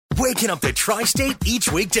waking up the tri-state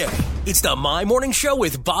each weekday. It's the My Morning Show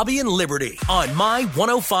with Bobby and Liberty on My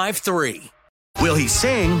 105.3. Will he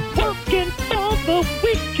sing? Working for the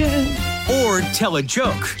weekend. Or tell a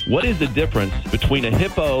joke? What is the difference between a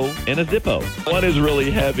hippo and a zippo? One is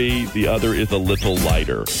really heavy, the other is a little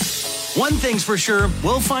lighter. One thing's for sure,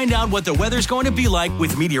 we'll find out what the weather's going to be like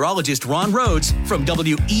with meteorologist Ron Rhodes from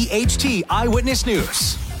WEHT Eyewitness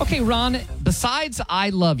News. Okay, Ron, besides I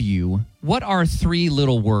love you, what are 3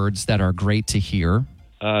 little words that are great to hear?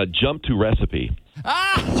 Jump to recipe.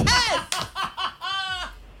 Yes!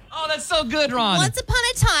 Oh, that's so good, Ron. Once upon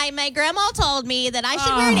a time, my grandma told me that I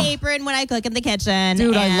should wear an apron when I cook in the kitchen.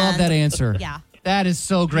 Dude, I love that answer. Yeah. That is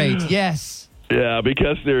so great. Yes. Yeah,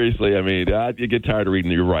 because seriously, I mean, you get tired of reading,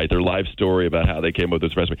 you're right, their life story about how they came up with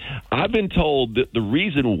this recipe. I've been told that the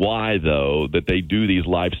reason why, though, that they do these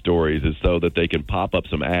life stories is so that they can pop up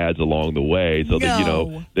some ads along the way so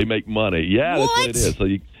that, they make money. Yeah, that's what it is. So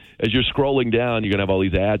as you're scrolling down, you're going to have all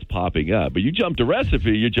these ads popping up. But you jump to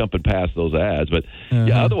recipe, you're jumping past those ads. But,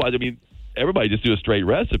 yeah, otherwise, I mean, everybody just do a straight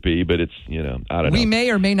recipe, but it's, I don't know. We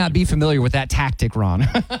may or may not be familiar with that tactic, Ron.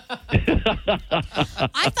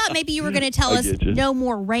 I thought maybe you were going to tell us no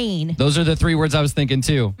more rain. Those are the 3 words I was thinking,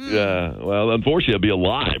 too. Yeah, well, unfortunately, it'll be a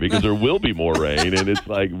lie because there will be more rain. And it's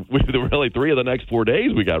like, really 3 of the next 4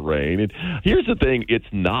 days we got rain. And here's the thing, it's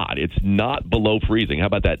not below freezing. How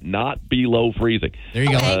about that? Not below freezing. There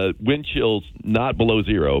you go. Wind chills, not below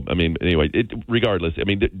 0. I mean, anyway, regardless, I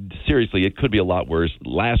mean, seriously, it could be a lot worse.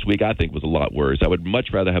 Last week, I think, was a lot worse. I would much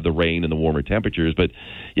rather have the rain and the warmer temperatures. But,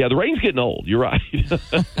 yeah, the rain's getting old. You're right.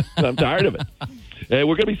 I'm tired of it. And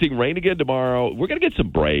we're going to be seeing rain again tomorrow. We're going to get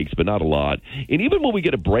some breaks, but not a lot. And even when we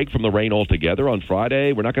get a break from the rain altogether on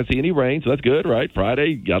Friday, we're not going to see any rain, so that's good, right?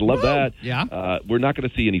 Friday, got to love that. Yeah. We're not going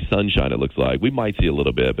to see any sunshine, it looks like. We might see a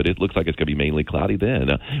little bit, but it looks like it's going to be mainly cloudy then.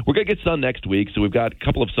 We're going to get sun next week, so we've got a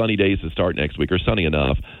couple of sunny days to start next week, or sunny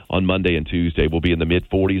enough on Monday and Tuesday. We'll be in the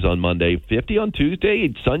mid-40s on Monday, 50 on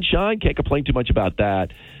Tuesday. Sunshine, can't complain too much about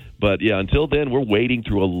that. But, yeah, until then, we're wading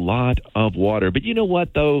through a lot of water. But you know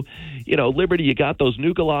what, though? Liberty, you got those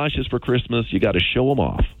new galoshes for Christmas. You got to show them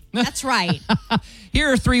off. That's right.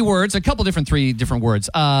 Here are 3 words, a couple three different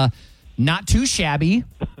words. Not too shabby.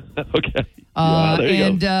 Okay. There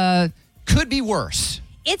you go. Could be worse.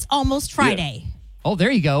 It's almost Friday. Oh,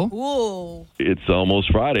 there you go. Ooh. It's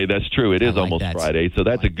almost Friday. That's true. It is like almost that. Friday. So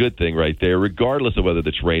that's a good thing right there. Regardless of whether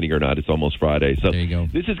it's raining or not, it's almost Friday. So there you go.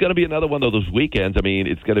 This is going to be another one of those weekends. I mean,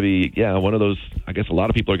 it's going to be, one of those, I guess a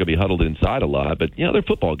lot of people are going to be huddled inside a lot. But, there are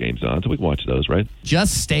football games on, so we can watch those, right?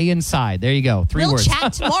 Just stay inside. There you go. 3 We'll words.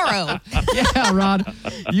 chat tomorrow. Yeah, Ron.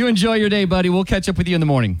 You enjoy your day, buddy. We'll catch up with you in the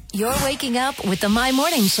morning. You're waking up with the My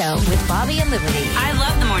Morning Show with Bobby and Liberty. I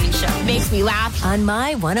love the morning show. Makes me laugh. On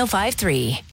My 105.3.